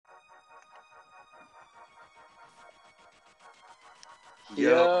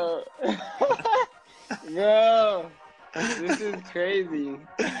Yo, Yo, bro, this is crazy.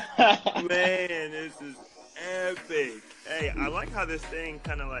 man, this is epic. Hey, I like how this thing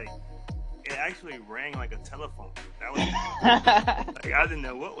kind of like it actually rang like a telephone. That was like I didn't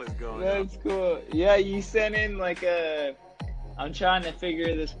know what was going on. That's cool. Yeah, you sent in like a. I'm trying to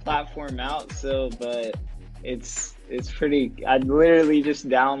figure this platform out still, but it's pretty. I literally just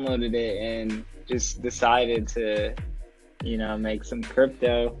downloaded it and just decided to, make some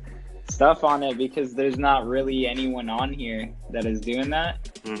crypto stuff on it because there's not really anyone on here that is doing that.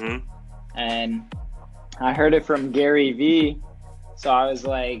 Mm-hmm. And I heard it from Gary Vee, so I was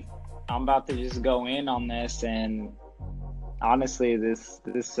like, I'm about to just go in on this. And honestly, this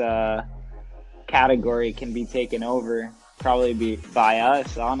category can be taken over probably be by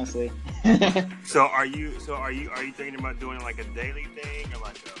us, honestly. So are you thinking about doing like a daily thing or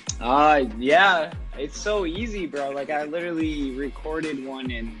like Yeah, it's so easy, bro. Like I literally recorded one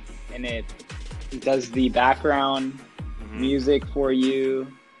and it does the background music for you,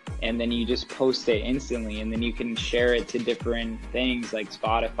 and then you just post it instantly, and then you can share it to different things like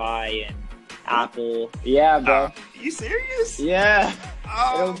Spotify and Apple. Yeah, bro. you serious? Yeah,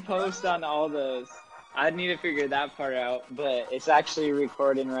 Oh, it'll post on all those. I need to figure that part out, but it's actually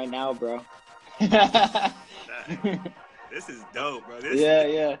recording right now, bro. that- this is dope, bro.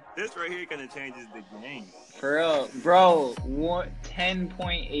 Yeah. This right here kind of changes the game. For real, bro.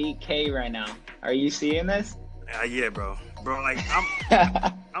 10.8K right now. Are you seeing this? Yeah, bro. Like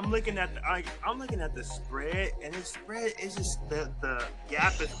I'm looking at I'm looking at the spread, and the spread is just the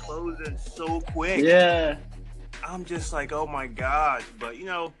gap is closing so quick. Yeah. I'm just like, oh my gosh. But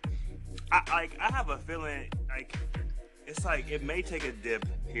I have a feeling like it's like it may take a dip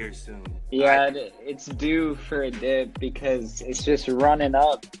here soon. Yeah, it's due for a dip because it's just running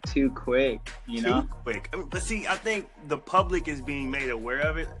up too quick, Too quick. But see, I think the public is being made aware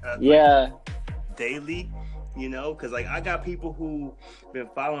of it. Yeah. Daily, because like I got people who been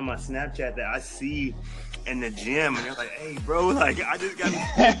following my Snapchat that I see in the gym, and they're like, "Hey, bro, like I just got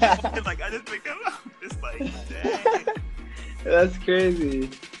like I just picked up." It's like, dang. That's crazy.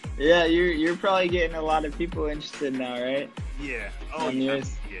 Yeah, you're probably getting a lot of people interested now, right? Yeah. Oh, On yeah.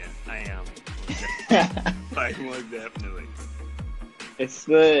 yours. Yeah, I am. Like, most definitely. It's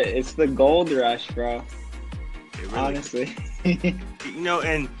the gold rush, bro. It really, Honestly.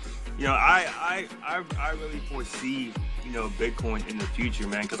 I really foresee, Bitcoin in the future,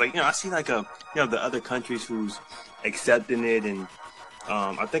 man. Because I see like the other countries who's accepting it, and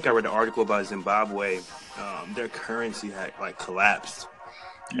I think I read an article about Zimbabwe. Their currency had like collapsed,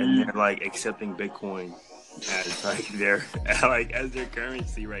 and they're like accepting Bitcoin as like their as their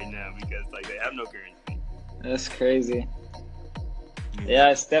currency right now because like they have no currency. That's crazy.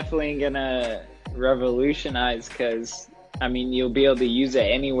 Yeah, it's definitely gonna revolutionize because you'll be able to use it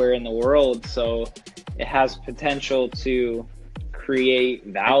anywhere in the world, so it has potential to create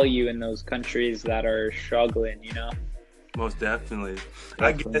value in those countries that are struggling, Most definitely.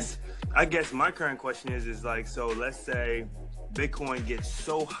 I guess my current question is like, so let's say Bitcoin gets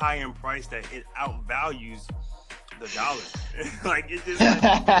so high in price that it outvalues the dollar. Like it just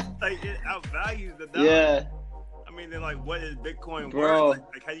like it outvalues the dollar. Yeah. Then like, what is Bitcoin Bro. worth?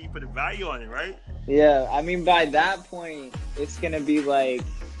 Like how do you put a value on it, right? Yeah, by that point, it's gonna be like,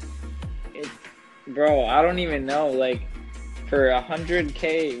 bro, I don't even know. Like, for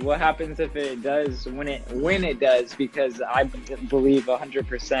 100K, what happens if it does when it does? Because I believe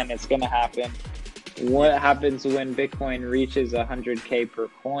 100% it's gonna happen. What happens when Bitcoin reaches 100K per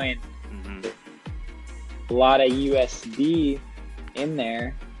coin? A lot of USD in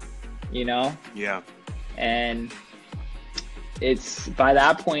there, Yeah. and it's by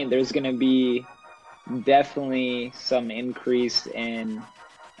that point there's going to be definitely some increase in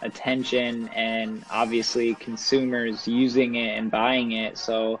attention and obviously consumers using it and buying it.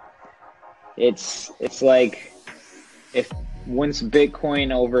 So it's like if once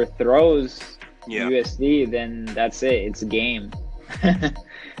Bitcoin overthrows USD, then that's it. It's a game.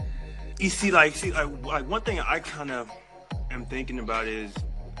 You see, like one thing I kind of am thinking about is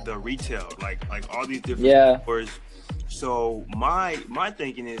the retail, like all these different stores. So my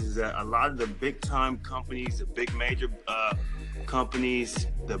thinking is that a lot of the big time companies, the big major companies,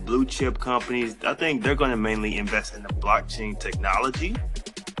 the blue chip companies, I think they're going to mainly invest in the blockchain technology.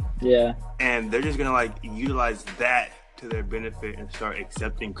 Yeah. And they're just going to like utilize that to their benefit and start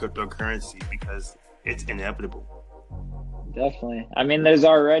accepting cryptocurrency because it's inevitable. Definitely. There's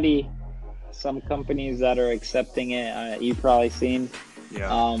already some companies that are accepting it. You've probably seen.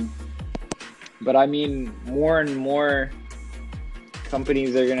 Yeah. But more and more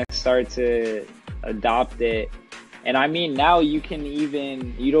companies are going to start to adopt it And I mean, now you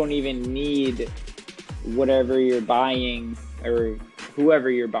don't even need whatever you're buying or whoever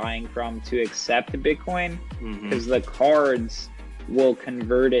you're buying from to accept Bitcoin, because the cards will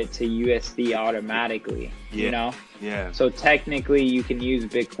convert it to USD automatically, you know? Yeah. So technically you can use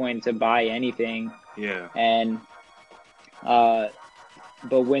Bitcoin to buy anything. Yeah. And, but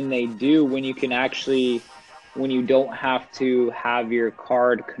when you don't have to have your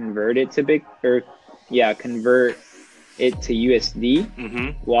card converted to convert it to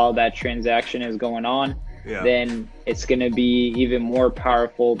USD while that transaction is going on, then it's going to be even more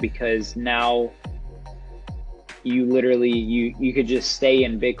powerful, because now you literally, you could just stay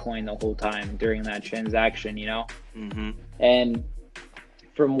in Bitcoin the whole time during that transaction, you know? And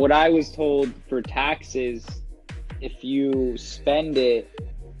from what I was told, for taxes, if you spend it,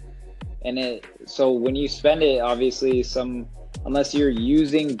 so when you spend it, obviously unless you're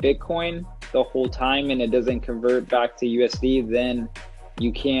using Bitcoin the whole time and it doesn't convert back to USD, then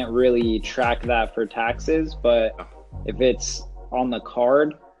you can't really track that for taxes. But if it's on the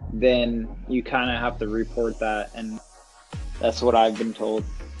card, then you kind of have to report that, and that's what I've been told.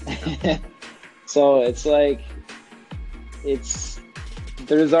 So it's like,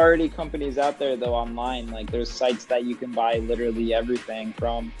 there's already companies out there though online, like there's sites that you can buy literally everything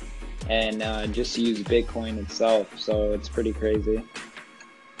from, and just use Bitcoin itself. So it's pretty crazy.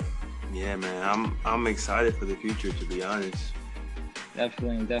 Yeah, man, I'm excited for the future, to be honest.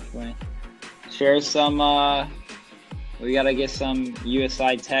 Definitely. Share some. We gotta get some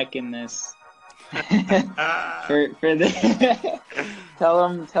USI tech in this. for the tell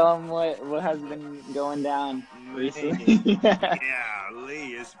them what has been going down recently. Yeah,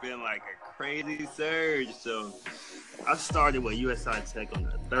 Lee, it's been like a crazy surge. So I started with USI Tech on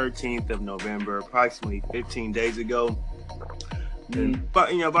the 13th of November, approximately 15 days ago.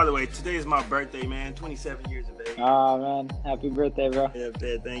 But by the way, today is my birthday, man. 27 years of age. Oh man, happy birthday, bro.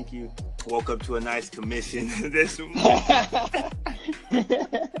 Yeah, thank you. Woke up to a nice commission this morning.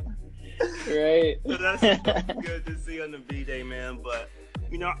 Right. So that's good to see on the B-Day, man. But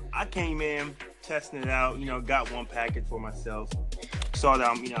I came in testing it out. Got one package for myself. Saw that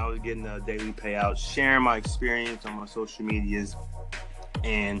I was getting a daily payout, sharing my experience on my social medias,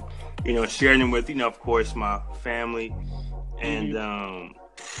 and sharing them with of course my family. And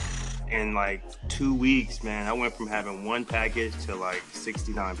in like 2 weeks, man, I went from having one package to like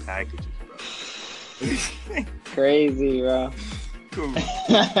 69 packages, bro. Crazy, bro.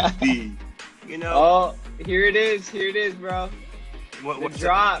 Crazy. Oh, here it is, bro. What's the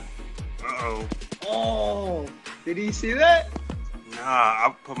drop? Uh-oh. Oh, did you see that? Nah,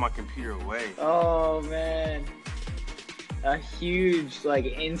 I put my computer away. Oh, man. A huge, like,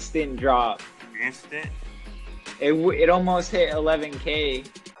 instant drop. Instant? It almost hit 11K.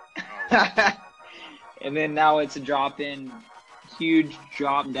 Oh. And then now it's dropping, huge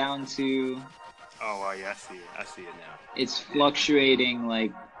drop down to... Oh, wow, yeah, I see it now. It's fluctuating,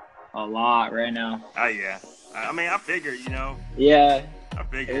 like, a lot right now. Oh, yeah. I mean, I figured, Yeah. I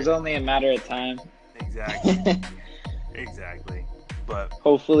figured. It was only a matter of time. Exactly. Exactly. But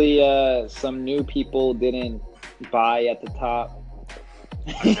hopefully some new people didn't buy at the top.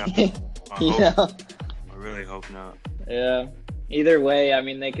 I really hope not. Yeah. Either way, I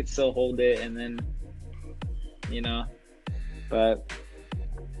mean, they could still hold it, and then, but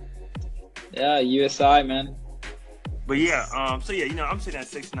yeah, USI, man. But yeah, I'm sitting at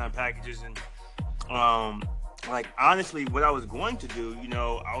 69 packages, and like honestly, what I was going to do,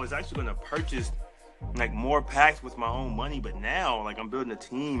 I was actually going to purchase like more packs with my own money, but now like I'm building a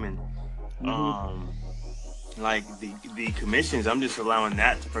team, and like the commissions, I'm just allowing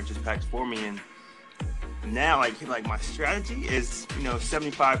that to purchase packs for me. And now like my strategy is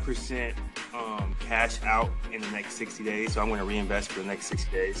 75% cash out in the next 60 days, so I'm going to reinvest for the next 60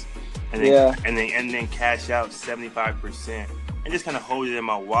 days, and then cash out 75% and just kind of hold it in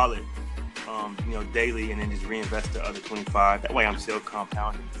my wallet daily, and then just reinvest the other 25. That way I'm still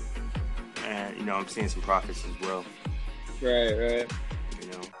compounding, and I'm seeing some profits as well. Right.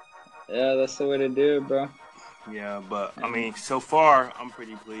 Yeah, that's the way to do it, bro. Yeah, but I mean, so far I'm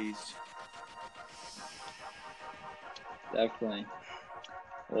pretty pleased. Definitely.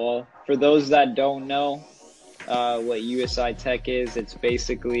 Well, for those that don't know what USI Tech is, it's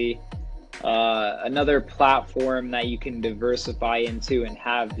basically another platform that you can diversify into and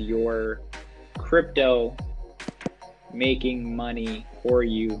have your crypto making money for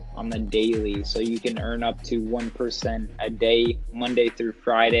you on the daily. So you can earn up to 1% a day, Monday through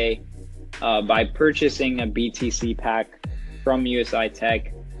Friday, by purchasing a BTC pack from USI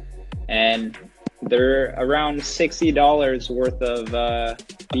Tech. And they're around $60 worth of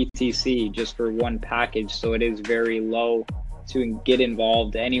BTC just for one package. So it is very low to get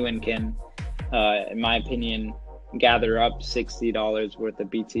involved. Anyone can, in my opinion, gather up $60 worth of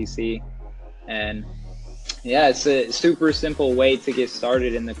BTC. And yeah, it's a super simple way to get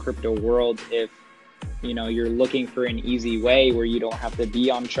started in the crypto world. If you're looking for an easy way where you don't have to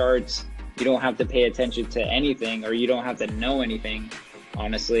be on charts, you don't have to pay attention to anything, or you don't have to know anything,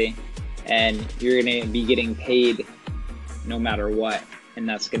 honestly, and you're going to be getting paid no matter what. And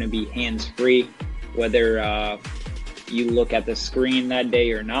that's going to be hands-free, whether you look at the screen that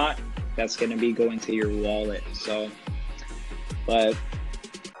day or not. That's going to be going to your wallet. So, but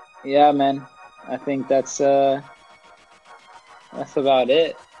yeah, man, I think that's about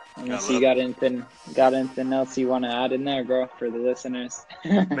it. Unless you got anything else you want to add in there, bro, for the listeners.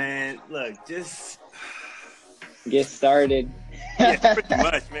 Man, look, just get started. Yeah, pretty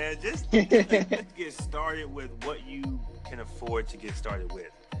much, man. Just get started with what you can afford to get started with.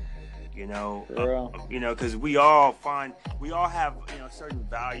 Because we all have certain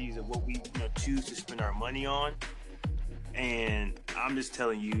values of what we choose to spend our money on. And I'm just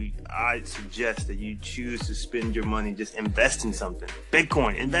telling you, I suggest that you choose to spend your money, just invest in something.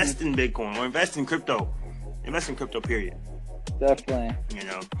 Bitcoin, invest in Bitcoin, or invest in crypto. Invest in crypto, period. Definitely.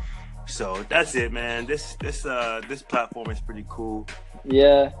 So that's it, man. This platform is pretty cool.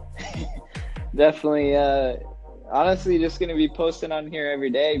 Yeah, definitely. Honestly, just going to be posting on here every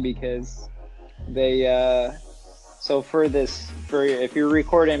day because they, so if you're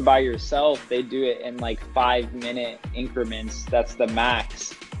recording by yourself, they do it in like 5-minute increments. That's the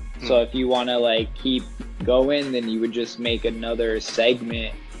max. So if you want to keep going, then you would just make another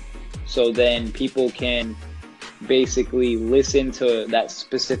segment. So then people can basically listen to that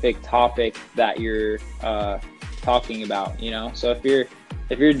specific topic that you're talking about, So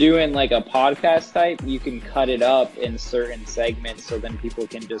if you're doing like a podcast type, you can cut it up in certain segments. So then people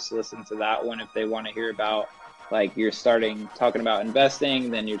can just listen to that one if they want to hear about, like, you're talking about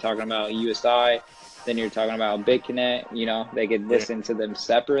investing, then you're talking about USI, then you're talking about BitConnect, they could listen to them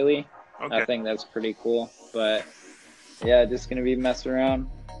separately. Okay. I think that's pretty cool. But yeah, just going to be messing around.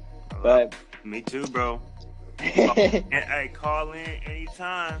 But me too, bro. Hey, call in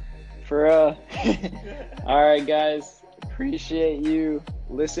anytime. For real. All right, guys. Appreciate you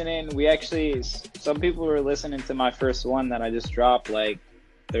listening. Some people were listening to my first one that I just dropped like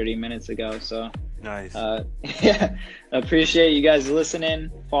 30 minutes ago. So nice. Yeah, appreciate you guys listening.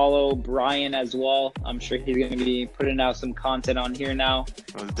 Follow Brian as well. I'm sure he's going to be putting out some content on here now.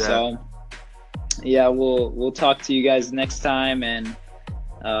 So yeah, we'll talk to you guys next time, and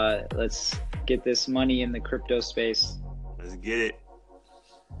let's get this money in the crypto space. Let's get it.